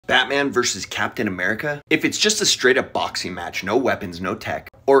Batman versus Captain America? If it's just a straight up boxing match, no weapons, no tech,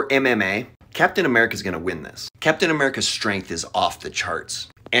 or MMA, Captain America's gonna win this. Captain America's strength is off the charts.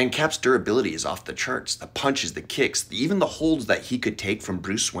 And Cap's durability is off the charts. The punches, the kicks, even the holds that he could take from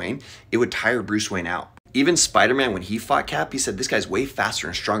Bruce Wayne, it would tire Bruce Wayne out. Even Spider-Man, when he fought Cap, he said, this guy's way faster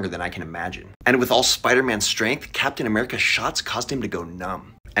and stronger than I can imagine. And with all Spider-Man's strength, Captain America's shots caused him to go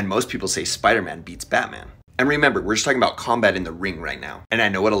numb. And most people say Spider-Man beats Batman. And remember, we're just talking about combat in the ring right now. And I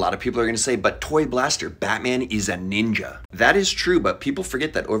know what a lot of people are going to say, but Toy Blaster, Batman is a ninja. That is true, but people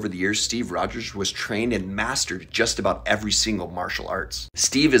forget that over the years, Steve Rogers was trained and mastered just about every single martial arts.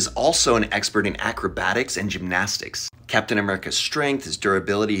 Steve is also an expert in acrobatics and gymnastics. Captain America's strength, his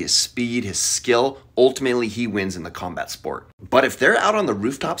durability, his speed, his skill, ultimately he wins in the combat sport. But if they're out on the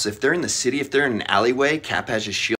rooftops, if they're in the city, if they're in an alleyway, Cap has his shield